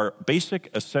our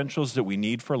basic essentials that we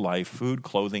need for life, food,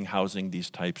 clothing, housing, these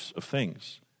types of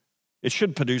things. It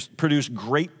should produce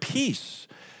great peace.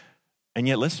 And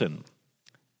yet, listen,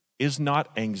 is not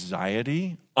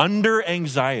anxiety, under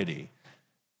anxiety,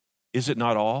 is it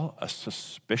not all a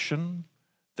suspicion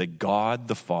that God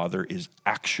the Father is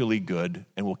actually good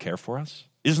and will care for us?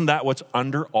 Isn't that what's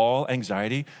under all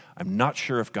anxiety? I'm not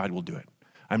sure if God will do it.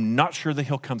 I'm not sure that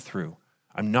he'll come through.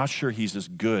 I'm not sure he's as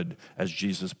good as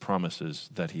Jesus promises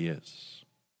that he is.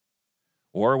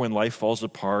 Or when life falls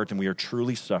apart and we are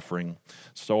truly suffering,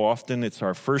 so often it's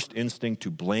our first instinct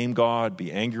to blame God,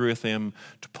 be angry with him,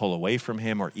 to pull away from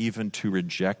him, or even to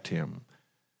reject him.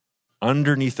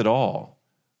 Underneath it all,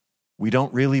 we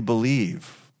don't really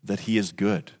believe that he is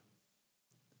good.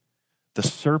 The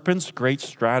serpent's great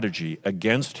strategy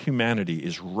against humanity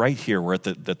is right here. We're at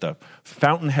the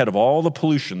fountainhead of all the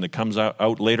pollution that comes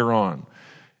out later on.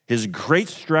 His great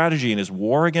strategy in his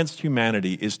war against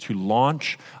humanity is to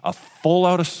launch a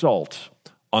full-out assault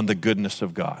on the goodness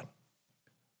of God.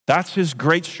 That's his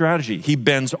great strategy. He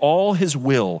bends all his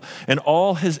will and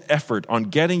all his effort on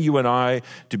getting you and I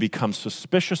to become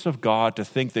suspicious of God, to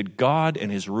think that God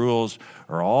and his rules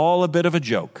are all a bit of a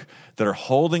joke, that are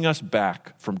holding us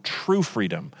back from true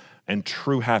freedom and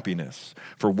true happiness.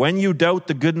 For when you doubt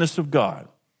the goodness of God,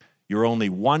 you're only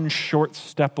one short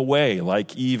step away,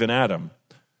 like Eve and Adam,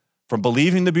 from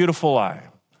believing the beautiful lie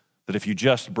that if you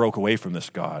just broke away from this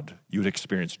God, you would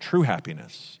experience true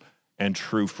happiness and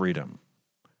true freedom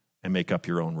and make up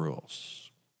your own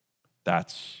rules.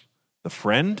 That's the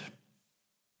friend,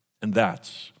 and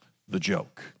that's the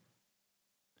joke.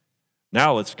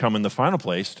 Now let's come in the final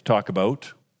place to talk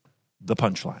about the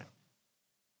punchline.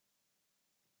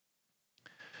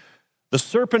 The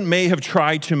serpent may have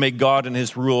tried to make God and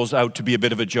his rules out to be a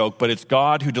bit of a joke, but it's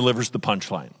God who delivers the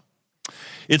punchline.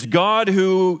 It's God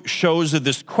who shows that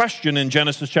this question in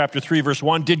Genesis chapter 3, verse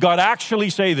 1, did God actually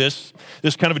say this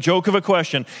kind of a joke of a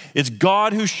question? It's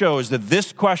God who shows that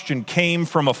this question came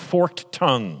from a forked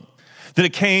tongue, that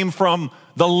it came from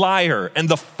the liar and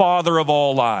the father of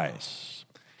all lies.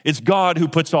 It's God who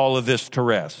puts all of this to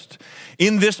rest.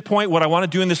 In this point, what I want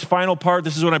to do in this final part,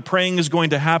 this is what I'm praying is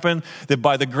going to happen, that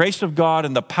by the grace of God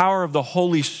and the power of the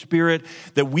Holy Spirit,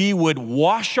 that we would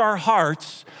wash our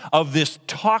hearts of this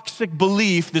toxic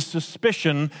belief, this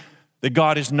suspicion that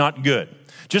God is not good.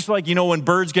 Just like, when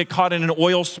birds get caught in an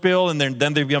oil spill and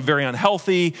then they become very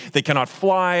unhealthy, they cannot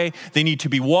fly, they need to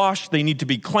be washed, they need to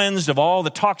be cleansed of all the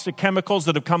toxic chemicals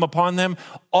that have come upon them.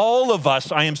 All of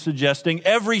us, I am suggesting,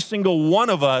 every single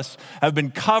one of us have been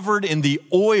covered in the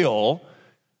oil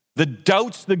that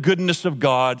doubts the goodness of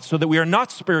God so that we are not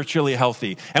spiritually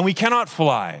healthy and we cannot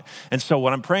fly. And so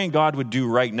what I'm praying God would do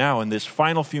right now in this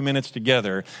final few minutes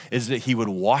together is that he would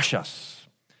wash us.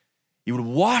 He would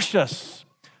wash us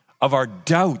of our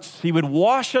doubts. He would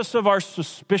wash us of our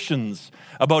suspicions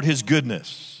about his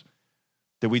goodness,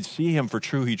 that we'd see him for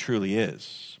true he truly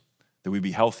is, that we'd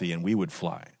be healthy and we would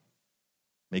fly.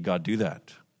 May God do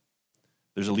that.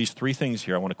 There's at least 3 things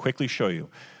here I want to quickly show you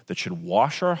that should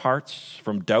wash our hearts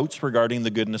from doubts regarding the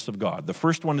goodness of God. The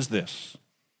first one is this: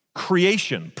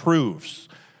 creation proves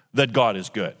that God is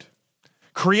good.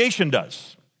 Creation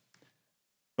does.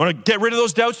 You want to get rid of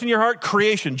those doubts in your heart?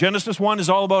 Creation. Genesis 1 is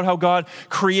all about how God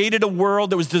created a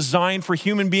world that was designed for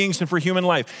human beings and for human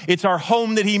life. It's our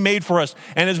home that he made for us.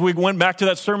 And as we went back to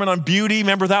that sermon on beauty,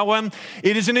 remember that one?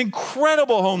 It is an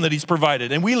incredible home that he's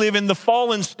provided. And we live in the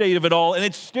fallen state of it all, and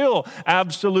it's still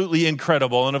absolutely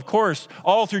incredible. And of course,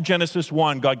 all through Genesis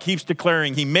 1, God keeps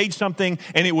declaring he made something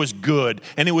and it was good,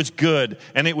 and it was good,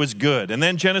 and it was good. And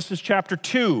then Genesis chapter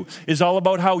 2 is all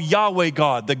about how Yahweh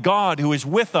God, the God who is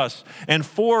with us and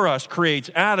for us, creates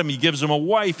Adam. He gives them a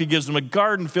wife. He gives them a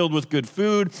garden filled with good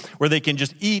food where they can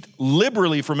just eat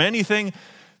liberally from anything.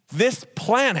 This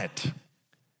planet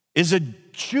is a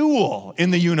jewel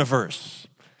in the universe.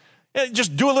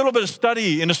 Just do a little bit of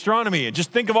study in astronomy and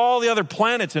just think of all the other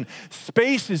planets, and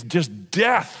space is just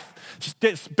death.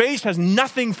 Space has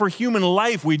nothing for human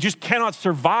life. We just cannot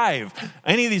survive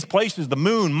any of these places, the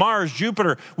moon, Mars,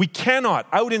 Jupiter. We cannot.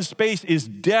 Out in space is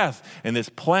death, and this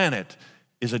planet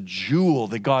is a jewel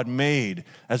that God made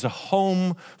as a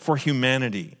home for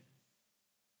humanity.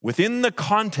 Within the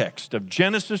context of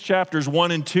Genesis chapters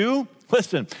 1 and 2,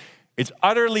 listen, it's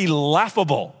utterly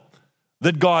laughable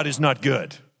that God is not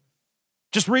good.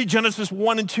 Just read Genesis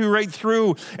 1 and 2 right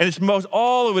through, and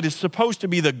all of it is supposed to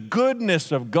be the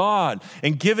goodness of God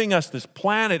and giving us this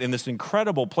planet and this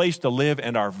incredible place to live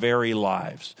and our very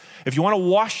lives. If you want to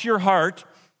wash your heart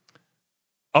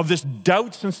of this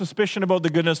doubts and suspicion about the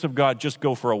goodness of God, just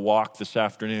go for a walk this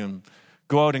afternoon.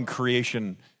 Go out in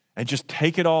creation and just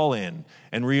take it all in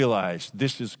and realize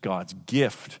this is God's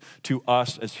gift to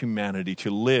us as humanity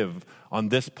to live on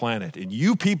this planet. And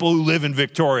you people who live in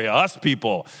Victoria, us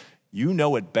people, you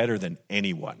know it better than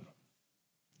anyone.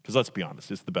 Because let's be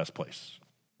honest, it's the best place.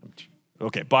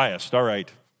 Okay, biased, all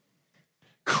right.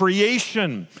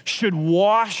 Creation should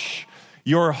wash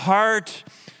your heart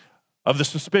of the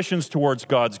suspicions towards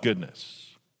God's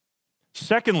goodness.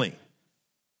 Secondly,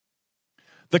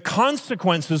 the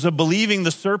consequences of believing the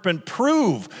serpent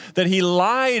prove that he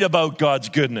lied about God's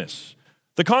goodness.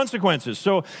 The consequences.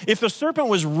 So if the serpent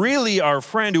was really our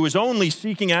friend who was only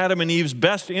seeking Adam and Eve's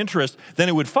best interest, then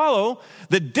it would follow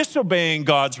that disobeying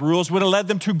God's rules would have led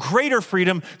them to greater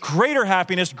freedom, greater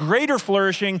happiness, greater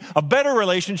flourishing, a better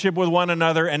relationship with one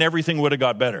another, and everything would have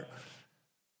got better.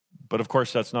 But of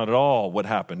course, that's not at all what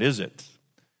happened, is it?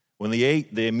 When they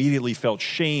ate, they immediately felt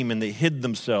shame and they hid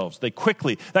themselves. That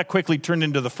quickly turned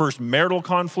into the first marital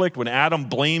conflict when Adam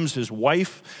blames his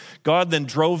wife. God then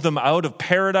drove them out of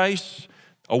paradise.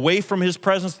 away from his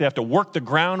presence. They have to work the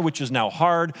ground, which is now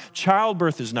hard.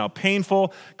 Childbirth is now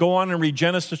painful. Go on and read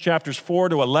Genesis chapters 4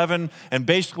 to 11, and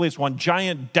basically it's one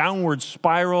giant downward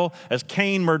spiral as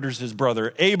Cain murders his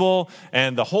brother Abel,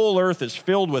 and the whole earth is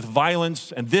filled with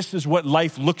violence, and this is what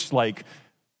life looks like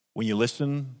when you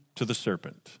listen to the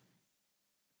serpent.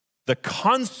 The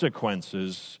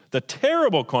consequences, the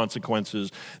terrible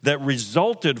consequences that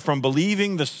resulted from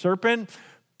believing the serpent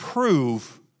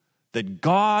prove that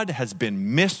God has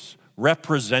been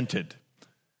misrepresented.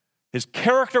 His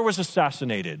character was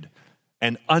assassinated,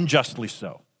 and unjustly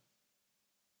so.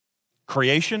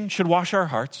 Creation should wash our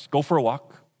hearts. Go for a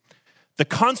walk. The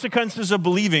consequences of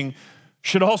believing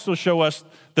should also show us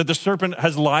that the serpent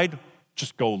has lied.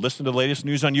 Just go listen to the latest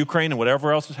news on Ukraine and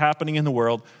whatever else is happening in the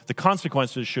world. The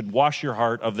consequences should wash your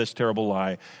heart of this terrible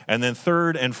lie. And then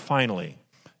third and finally,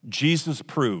 Jesus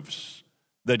proves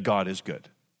that God is good.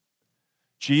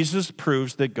 Jesus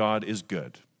proves that God is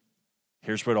good.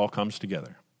 Here's where it all comes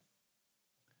together.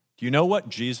 Do you know what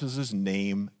Jesus'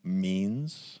 name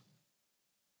means?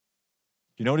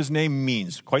 You know what his name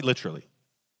means, quite literally?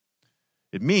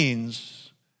 It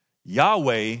means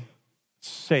Yahweh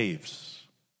saves.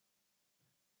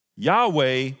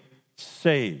 Yahweh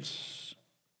saves.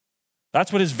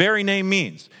 That's what his very name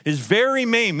means. His very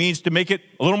name means, to make it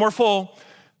a little more full,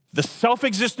 the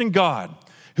self-existent God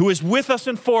who is with us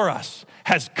and for us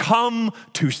has come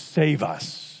to save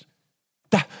us.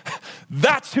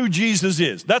 That's who Jesus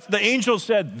is. That's the angel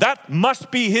said, that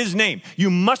must be his name. You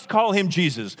must call him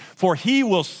Jesus, for he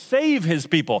will save his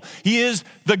people. He is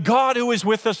the God who is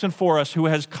with us and for us, who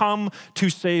has come to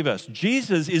save us.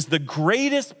 Jesus is the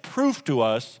greatest proof to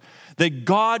us that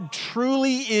God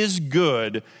truly is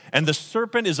good, and the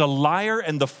serpent is a liar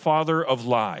and the father of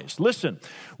lies. Listen,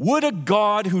 would a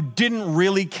God who didn't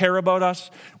really care about us,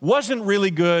 wasn't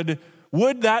really good,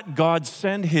 would that God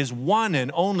send his one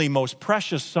and only most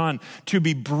precious son to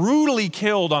be brutally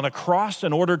killed on a cross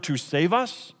in order to save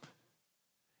us?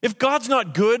 If God's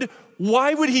not good,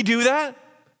 why would he do that?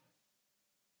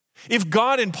 If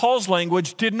God, in Paul's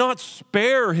language, did not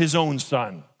spare his own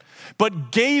son,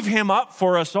 but gave him up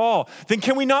for us all, then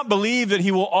can we not believe that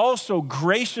he will also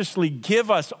graciously give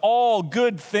us all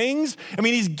good things? I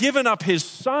mean, he's given up his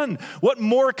son. What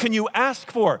more can you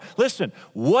ask for? Listen,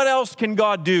 what else can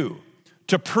God do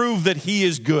to prove that he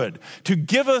is good? To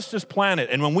give us this planet,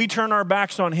 and when we turn our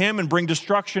backs on him and bring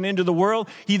destruction into the world,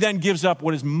 he then gives up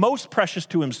what is most precious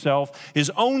to himself, his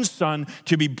own son,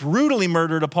 to be brutally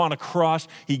murdered upon a cross.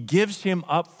 He gives him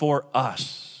up for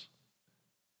us.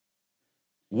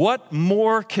 What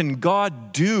more can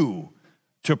God do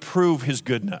to prove his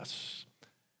goodness?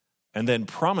 And then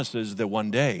promises that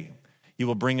one day he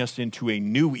will bring us into a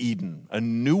new Eden, a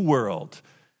new world,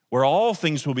 where all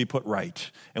things will be put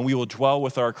right, and we will dwell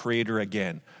with our Creator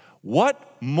again.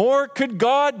 What more could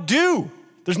God do?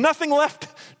 There's nothing left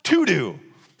to do.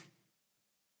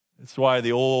 That's why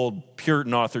the old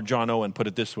Puritan author John Owen put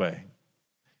it this way.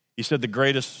 He said, the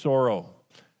greatest sorrow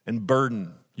and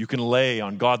burden you can lay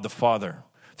on God the Father,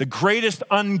 the greatest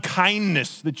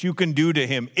unkindness that you can do to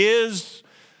him is,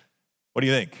 what do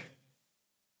you think?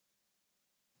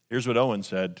 Here's what Owen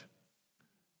said,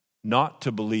 not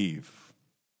to believe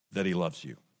that he loves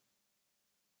you.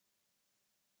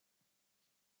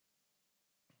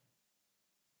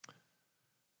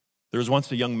 There was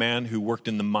once a young man who worked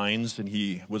in the mines, and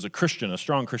he was a Christian, a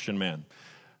strong Christian man.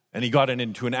 And he got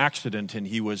into an accident, and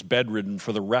he was bedridden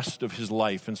for the rest of his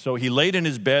life. And so he laid in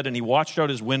his bed, and he watched out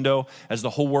his window as the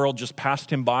whole world just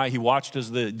passed him by. He watched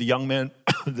as the young men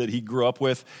that he grew up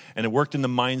with and had worked in the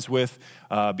mines with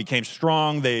became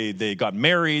strong. They got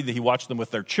married. He watched them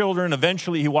with their children.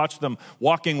 Eventually, he watched them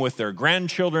walking with their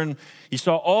grandchildren. He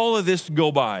saw all of this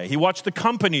go by. He watched the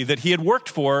company that he had worked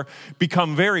for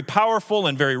become very powerful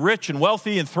and very rich and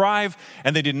wealthy and thrive,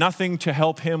 and they did nothing to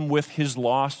help him with his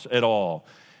loss at all.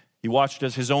 He watched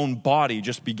as his own body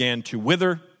just began to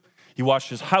wither. He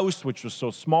watched his house, which was so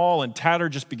small and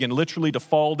tattered, just begin literally to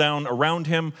fall down around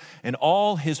him. And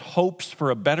all his hopes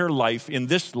for a better life in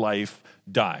this life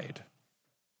died.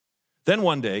 Then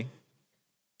one day,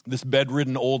 this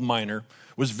bedridden old miner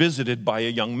was visited by a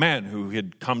young man who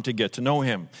had come to get to know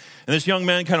him. And this young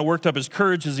man kind of worked up his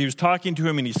courage as he was talking to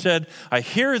him, and he said, I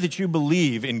hear that you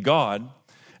believe in God,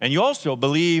 and you also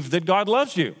believe that God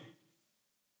loves you.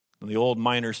 And the old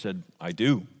miner said, I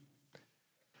do.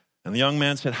 And the young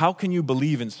man said, how can you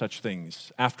believe in such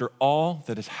things after all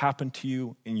that has happened to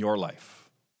you in your life?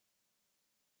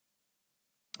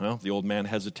 Well, the old man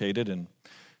hesitated, and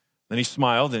Then he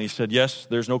smiled and he said, yes,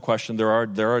 there's no question. There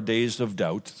are days of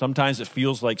doubt. Sometimes it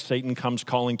feels like Satan comes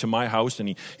calling to my house, and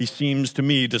he seems to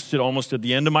me to sit almost at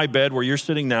the end of my bed where you're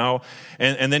sitting now.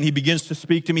 And then he begins to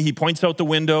speak to me. He points out the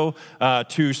window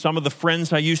to some of the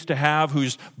friends I used to have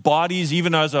whose bodies,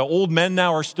 even as old men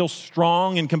now, are still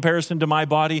strong in comparison to my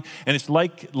body. And it's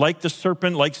like the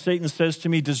serpent, like Satan says to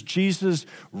me, does Jesus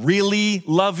really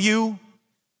love you?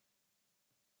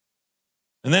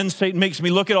 And then Satan makes me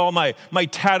look at all my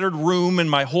tattered room and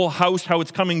my whole house, how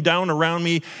it's coming down around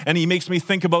me. And he makes me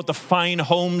think about the fine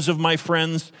homes of my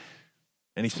friends.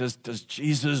 And he says, does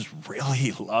Jesus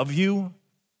really love you?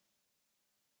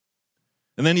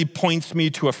 And then he points me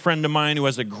to a friend of mine who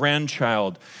has a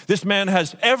grandchild. This man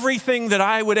has everything that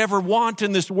I would ever want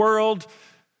in this world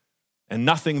and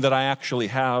nothing that I actually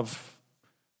have.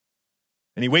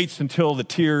 And he waits until the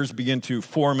tears begin to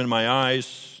form in my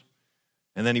eyes.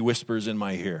 And then he whispers in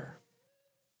my ear,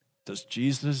 does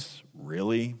Jesus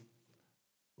really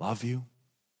love you?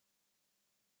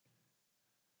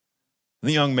 And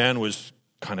the young man was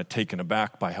kind of taken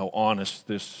aback by how honest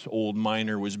this old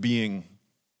miner was being.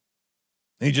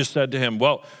 And he just said to him,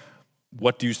 well,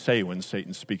 what do you say when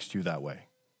Satan speaks to you that way?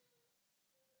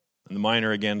 And the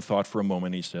miner again thought for a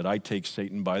moment. He said, I take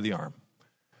Satan by the arm,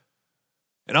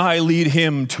 and I lead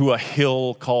him to a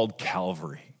hill called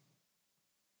Calvary.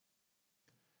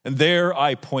 And there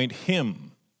I point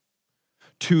him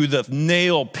to the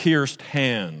nail-pierced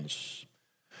hands,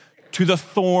 to the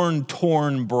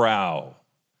thorn-torn brow,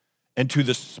 and to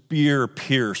the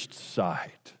spear-pierced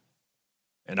side.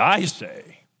 And I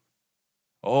say,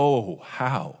 oh,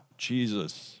 how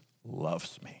Jesus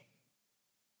loves me.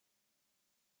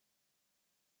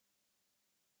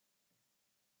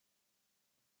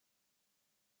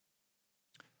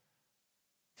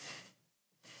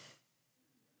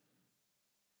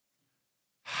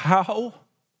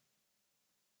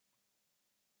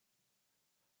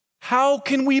 How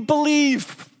can we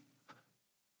believe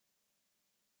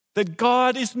that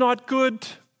God is not good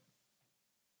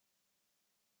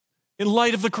in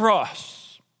light of the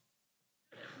cross?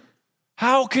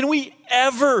 How can we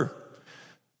ever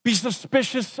be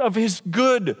suspicious of his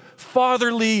good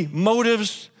fatherly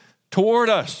motives toward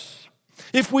us?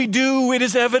 If we do, it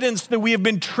is evidence that we have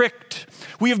been tricked.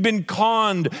 We have been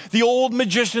conned. The old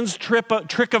magician's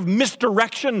trick of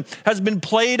misdirection has been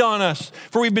played on us,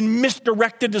 for we've been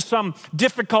misdirected to some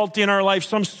difficulty in our life,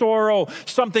 some sorrow,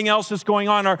 something else is going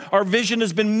on. Our vision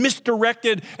has been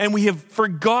misdirected, and we have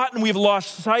forgotten, we've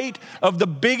lost sight of the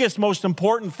biggest, most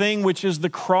important thing, which is the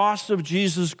cross of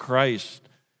Jesus Christ.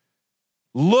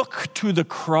 Look to the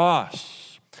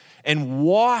cross and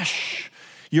wash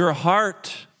your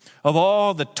heart of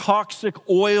all the toxic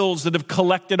oils that have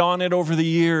collected on it over the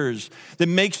years, that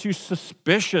makes you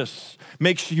suspicious,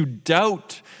 makes you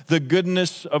doubt the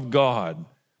goodness of God.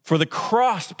 For the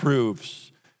cross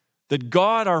proves that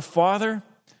God, our Father,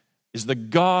 is the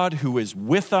God who is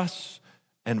with us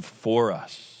and for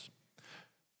us.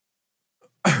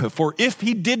 For if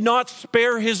he did not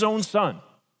spare his own son,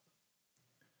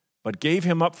 but gave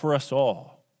him up for us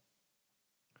all,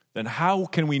 then how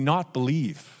can we not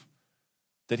believe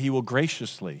that he will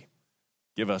graciously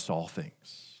give us all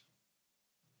things?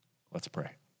 Let's pray.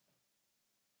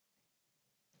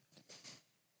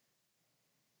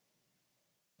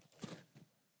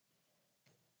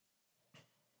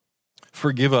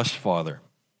 Forgive us, Father,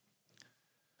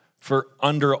 for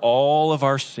under all of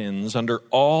our sins, under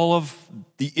all of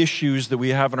the issues that we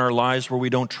have in our lives where we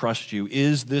don't trust you,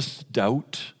 is this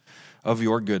doubt of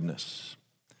your goodness.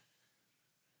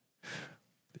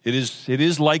 It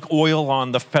is like oil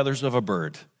on the feathers of a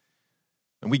bird,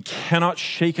 and we cannot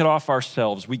shake it off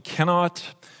ourselves. We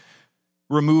cannot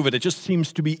remove it. It just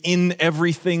seems to be in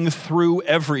everything, through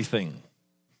everything.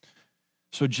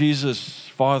 So Jesus,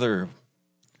 Father,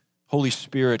 Holy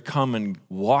Spirit, come and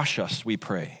wash us, we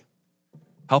pray.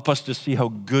 Help us to see how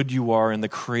good you are in the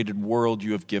created world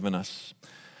you have given us.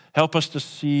 Help us to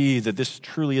see that this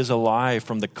truly is a lie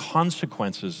from the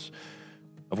consequences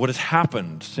of what has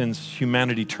happened since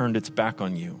humanity turned its back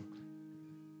on you.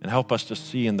 And help us to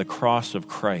see in the cross of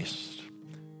Christ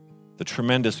the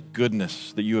tremendous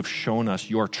goodness that you have shown us,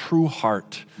 your true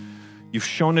heart. You've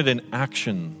shown it in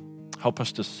action. Help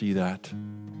us to see that.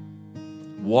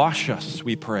 Wash us,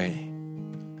 we pray,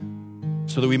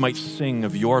 so that we might sing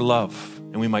of your love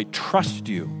and we might trust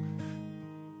you.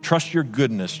 Trust your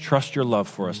goodness, trust your love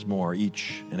for us more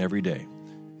each and every day.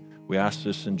 We ask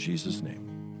this in Jesus'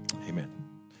 name. Amen.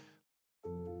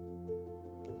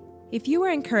 If you were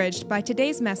encouraged by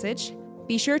today's message,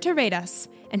 be sure to rate us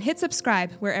and hit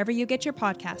subscribe wherever you get your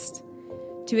podcast.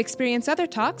 To experience other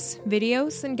talks,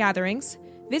 videos, and gatherings,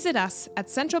 visit us at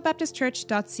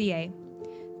centralbaptistchurch.ca.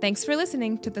 Thanks for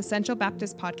listening to the Central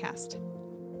Baptist Podcast.